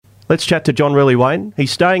Let's chat to John Rillie, Wayne.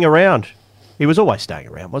 He's staying around. He was always staying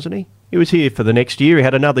around, wasn't he? He was here for the next year. He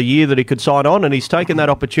had another year that he could sign on, and he's taken that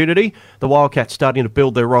opportunity. The Wildcats starting to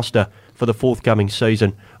build their roster for the forthcoming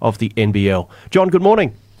season of the NBL. John, good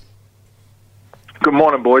morning. Good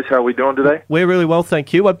morning, boys. How are we doing today? We're really well,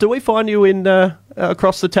 thank you. Do we find you in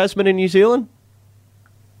across the Tasman in New Zealand?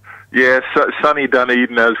 Yeah, sunny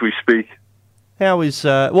Dunedin as we speak. How is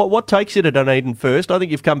what takes you to Dunedin first? I think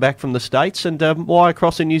you've come back from the States, and why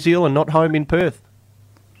across in New Zealand, not home in Perth?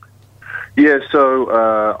 Yeah, so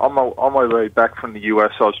on my way back from the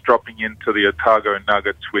US, I was dropping into the Otago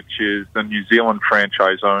Nuggets, which is the New Zealand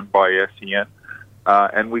franchise owned by SEN.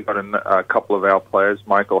 And we got a couple of our players,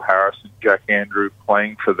 Michael Harris and Jack Andrew,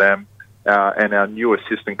 playing for them. And our new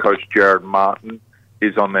assistant coach, Jared Martin,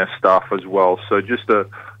 is on their staff as well. So just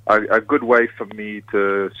a good way for me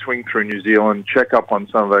to swing through New Zealand, check up on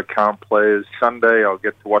some of our current players. Sunday, I'll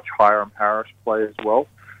get to watch Hiram Harris play as well.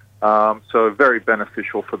 So very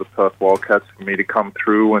beneficial for the Perth Wildcats for me to come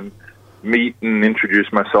through and meet and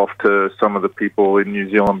introduce myself to some of the people in New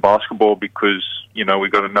Zealand basketball because, you know,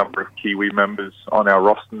 we've got a number of Kiwi members on our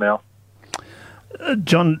roster now.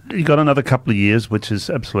 John, you got another couple of years, which is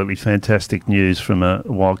absolutely fantastic news from a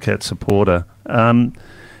Wildcat supporter.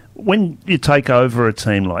 When you take over a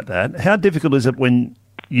team like that, how difficult is it when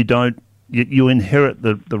you inherit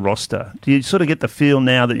the roster? Do you sort of get the feel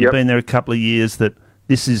now that you've been there a couple of years that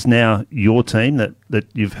this is now your team, that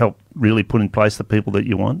you've helped really put in place the people that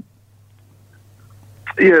you want?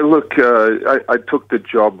 Yeah, look, I took the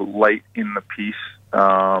job late in the piece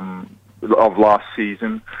of last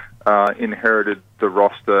season, inherited the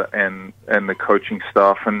roster and the coaching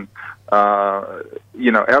staff. And,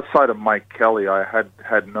 you know, outside of Mike Kelly, I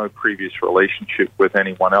had no previous relationship with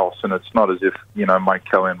anyone else. And it's not as if, you know, Mike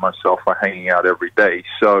Kelly and myself are hanging out every day.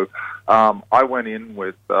 So I went in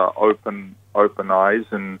with open eyes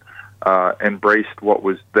and embraced what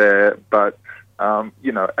was there. But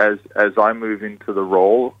you know, as I move into the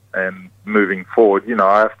role and moving forward, you know,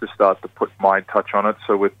 I have to start to put my touch on it.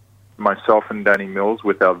 So with myself and Danny Mills,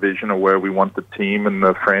 with our vision of where we want the team and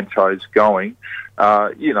the franchise going,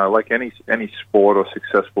 you know, like any sport or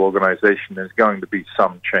successful organization, there's going to be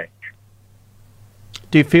some change.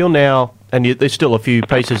 Do you feel now, and there's still a few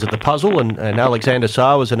pieces of the puzzle, and Alexander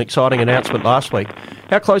Sarr was an exciting announcement last week.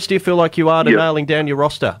 How close do you feel like you are to nailing down your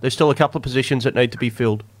roster? There's still a couple of positions that need to be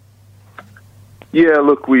filled. Yeah,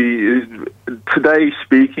 look, today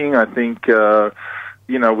speaking, I think,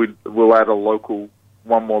 you know, we'll add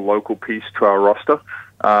one more local piece to our roster,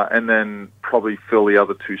 and then probably fill the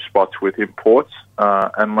other two spots with imports,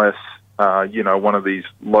 unless, you know, one of these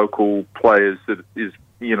local players that is,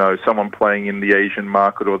 you know, someone playing in the Asian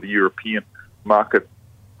market or the European market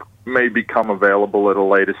may become available at a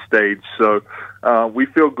later stage. So we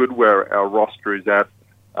feel good where our roster is at.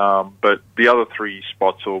 But the other three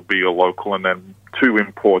spots will be a local and then two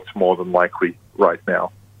imports more than likely right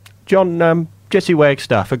now. John, Jesse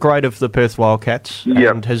Wagstaff, a great of the Perth Wildcats,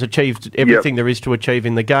 and has achieved everything there is to achieve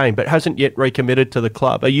in the game, but hasn't yet recommitted to the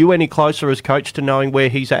club. Are you any closer as coach to knowing where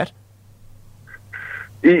he's at?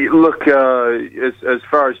 Look, as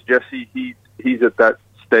far as Jesse, he's at that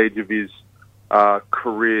stage of his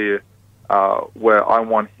career where I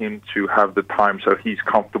want him to have the time so he's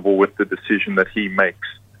comfortable with the decision that he makes.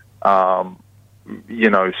 You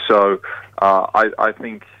know, so I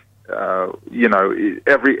think you know,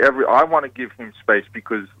 I want to give him space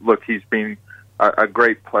because look, he's been a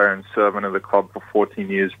great player and servant of the club for 14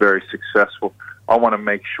 years, very successful. I want to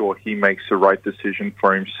make sure he makes the right decision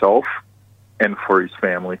for himself and for his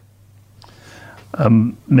family.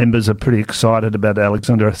 Members are pretty excited about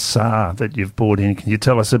Alexander Sarr that you've brought in. Can you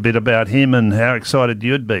tell us a bit about him and how excited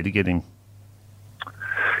you'd be to get him?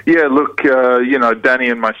 Yeah, look, you know, Danny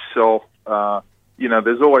and myself, you know,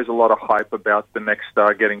 there's always a lot of hype about the next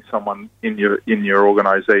star, getting someone in your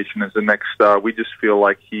organization as the next star. We just feel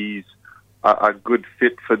like he's a good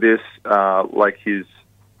fit for this, like his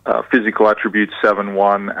physical attributes,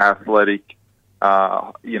 7'1", athletic.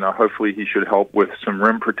 You know, hopefully he should help with some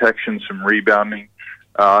rim protection, some rebounding.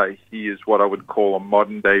 He is what I would call a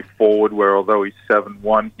modern-day forward, where although he's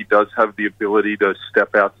 7'1", he does have the ability to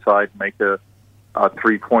step outside, make a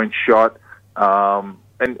three-point shot. And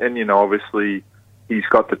you know, obviously, he's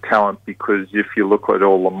got the talent because if you look at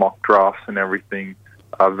all the mock drafts and everything,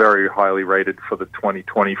 very highly rated for the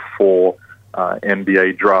 2024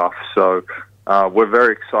 NBA draft. So we're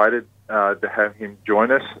very excited to have him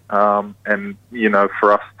join us, and you know,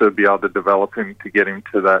 for us to be able to develop him to get him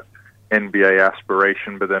to that NBA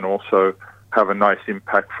aspiration, but then also have a nice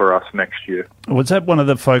impact for us next year. Was that one of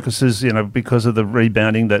the focuses, you know, because of the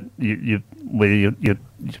rebounding that you're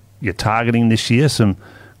targeting this year? Some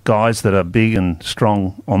guys that are big and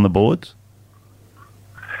strong on the boards?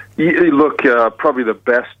 Yeah, look, probably the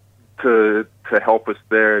best to help us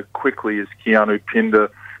there quickly is Keanu Pinder,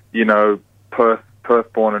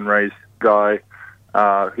 Perth born and raised guy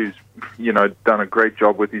who's, done a great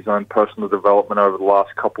job with his own personal development over the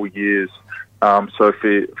last couple of years. So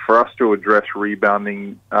for us to address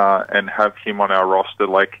rebounding and have him on our roster,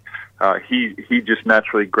 he just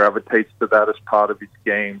naturally gravitates to that as part of his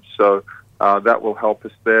game. So that will help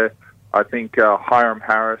us there. I think Hiram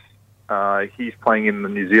Harris, he's playing in the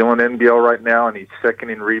New Zealand NBL right now, and he's second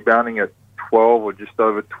in rebounding at 12 or just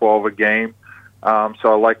over 12 a game. So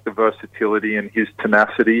I like the versatility and his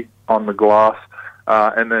tenacity on the glass.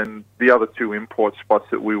 And then the other two import spots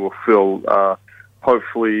that we will fill,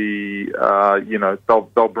 hopefully,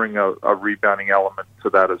 they'll bring a rebounding element to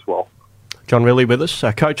that as well. John Rillie with us,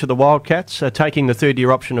 coach of the Wildcats, taking the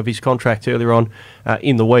third-year option of his contract earlier on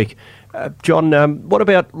in the week. John, what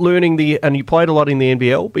about learning and you played a lot in the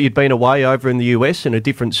NBL, but you'd been away over in the US in a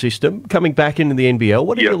different system, coming back into the NBL.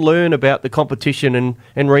 What did you learn about the competition and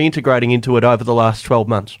reintegrating into it over the last 12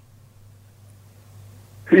 months?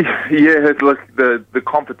 Yeah, look, the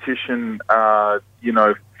competition,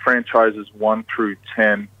 franchises 1 through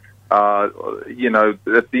 10, at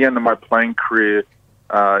the end of my playing career,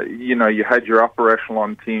 you had your upper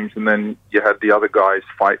echelon teams and then you had the other guys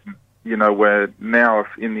fighting. Where now if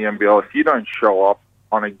in the NBL, if you don't show up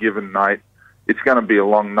on a given night, it's going to be a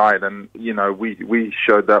long night. And, we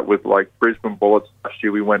showed that with Brisbane Bullets last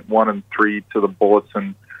year. We went 1-3 to the Bullets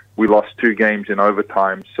and we lost 2 games in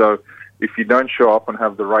overtime. So if you don't show up and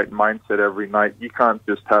have the right mindset every night, you can't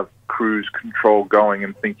just have cruise control going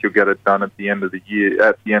and think you'll get it done at the end of the year,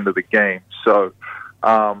 at the end of the game. So,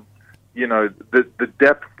 the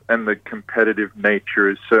depth and the competitive nature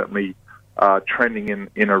is certainly trending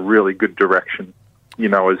in a really good direction,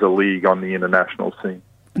 as a league on the international scene.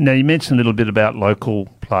 Now, you mentioned a little bit about local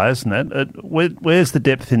players and that. Where's the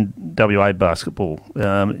depth in WA basketball?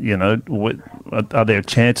 Are there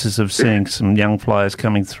chances of seeing some young players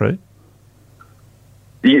coming through?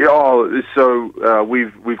 Yeah, so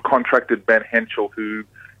we've contracted Ben Henschel, who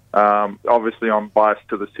obviously I'm biased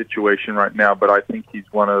to the situation right now, but I think he's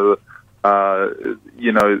one of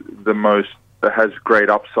the most that has great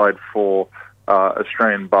upside for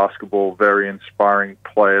Australian basketball, very inspiring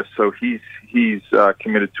player. So he's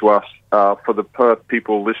committed to us. For the Perth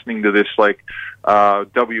people listening to this,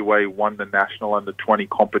 WA won the National Under-20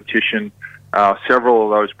 competition. Several of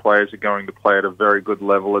those players are going to play at a very good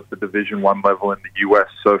level at the Division 1 level in the US.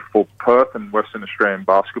 So for Perth and Western Australian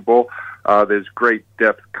basketball, there's great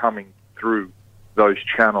depth coming through those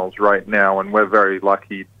channels right now, and we're very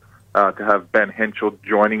lucky to have Ben Henschel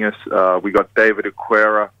joining us. We got David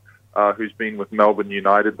Aquera, who's been with Melbourne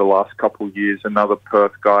United the last couple of years, another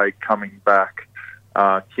Perth guy coming back,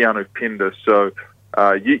 Keanu Pinder. So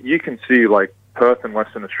you can see Perth and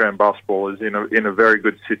Western Australian basketball is in a very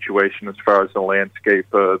good situation as far as the landscape,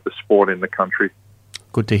 the sport in the country.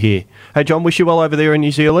 Good to hear. Hey, John, wish you well over there in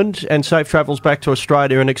New Zealand and safe travels back to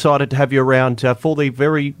Australia, and excited to have you around for the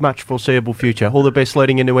very much foreseeable future. All the best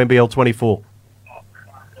leading into NBL 24.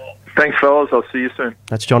 Thanks, fellas. I'll see you soon.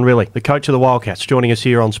 That's John Rillie, the coach of the Wildcats, joining us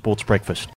here on Sports Breakfast.